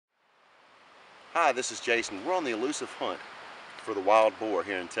Hi, this is Jason. We're on the elusive hunt for the wild boar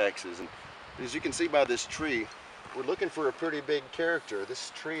here in Texas. And as you can see by this tree, we're looking for a pretty big character.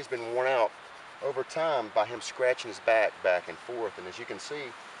 This tree has been worn out over time by him scratching his back and forth. And as you can see,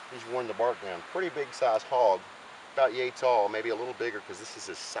 he's worn the bark down. Pretty big size hog, about yay tall, maybe a little bigger because this is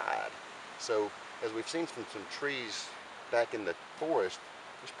his side. So as we've seen from some trees back in the forest,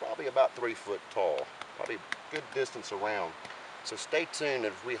 he's probably about 3 foot tall, probably a good distance around. So stay tuned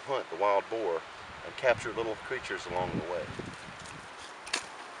as we hunt the wild boar and capture little creatures along the way.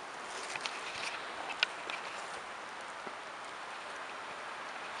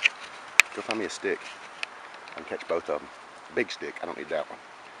 Go find me a stick. I can catch both of them. Big stick, I don't need that one.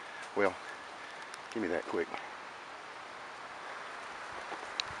 Well, give me that quick.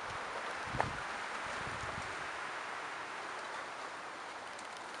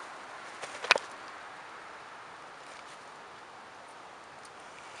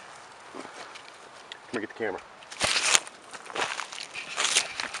 Let me get the camera.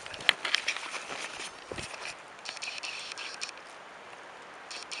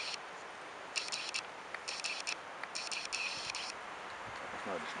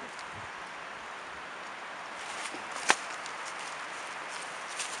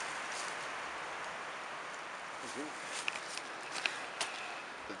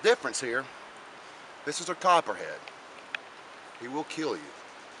 The difference here, this is a copperhead. He will kill you.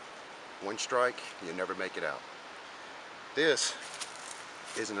 One strike, you never make it out. This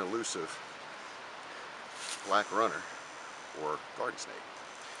is an elusive black runner or garden snake.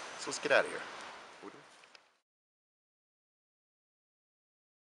 So let's get out of here.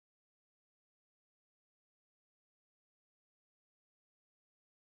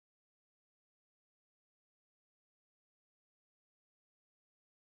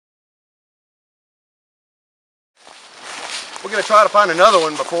 We're going to try to find another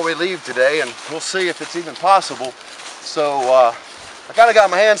one before we leave today, and we'll see if it's even possible. So I kind of got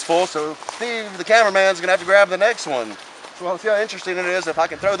my hands full, so Steve, the cameraman's going to have to grab the next one. So we'll see how interesting it is if I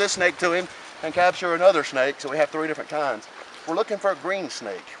can throw this snake to him and capture another snake. So we have 3 different kinds. We're looking for a green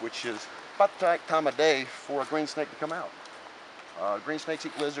snake, which is about the right time of day for a green snake to come out. Green snakes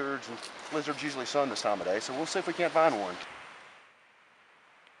eat lizards, and lizards usually sun this time of day, so we'll see if we can't find one.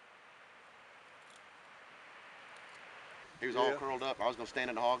 He was all curled up. I was going to stand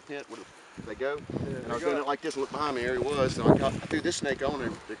in the hog tent where they go. Yeah, and I was doing it like this and looked behind me. There he was. So I threw this snake on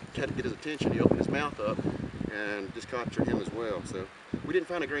him to get his attention. He opened his mouth up and just captured him as well. So we didn't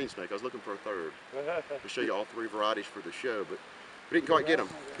find a green snake. I was looking for a third to show you all 3 varieties for the show, but we didn't quite get them.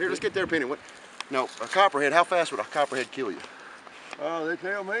 Here, let's get their opinion. No, a copperhead, how fast would a copperhead kill you? They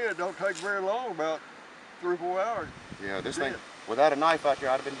tell me it don't take very long, about 3 or 4 hours. Yeah, this thing, without a knife out here,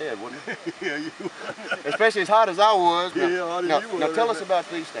 I'd have been dead, wouldn't it? Yeah, you would. Especially as hot as I was. Now, yeah, hot as you now was. tell us about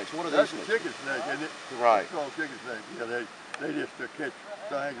these snakes. What are these snakes? That's a chicken snake, isn't it? Right. It's called chicken snake. Yeah, they just catch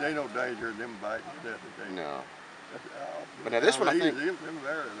things. They no danger in them biting and stuff. No. But now this one, I think. Them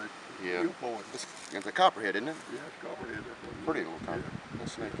there, yeah. It's a copperhead, isn't it? Yeah, it's copperhead. Pretty little copperhead. Little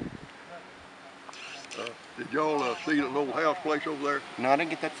snake. Did y'all see the little house place over there? No, I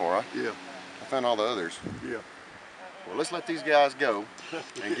didn't get that far. Yeah. I found all the others. Yeah. Well, let's let these guys go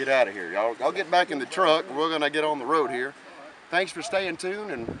and get out of here. Y'all get back in the truck. We're going to get on the road here. Thanks for staying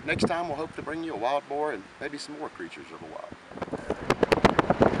tuned, and next time we'll hope to bring you a wild boar and maybe some more creatures of the wild.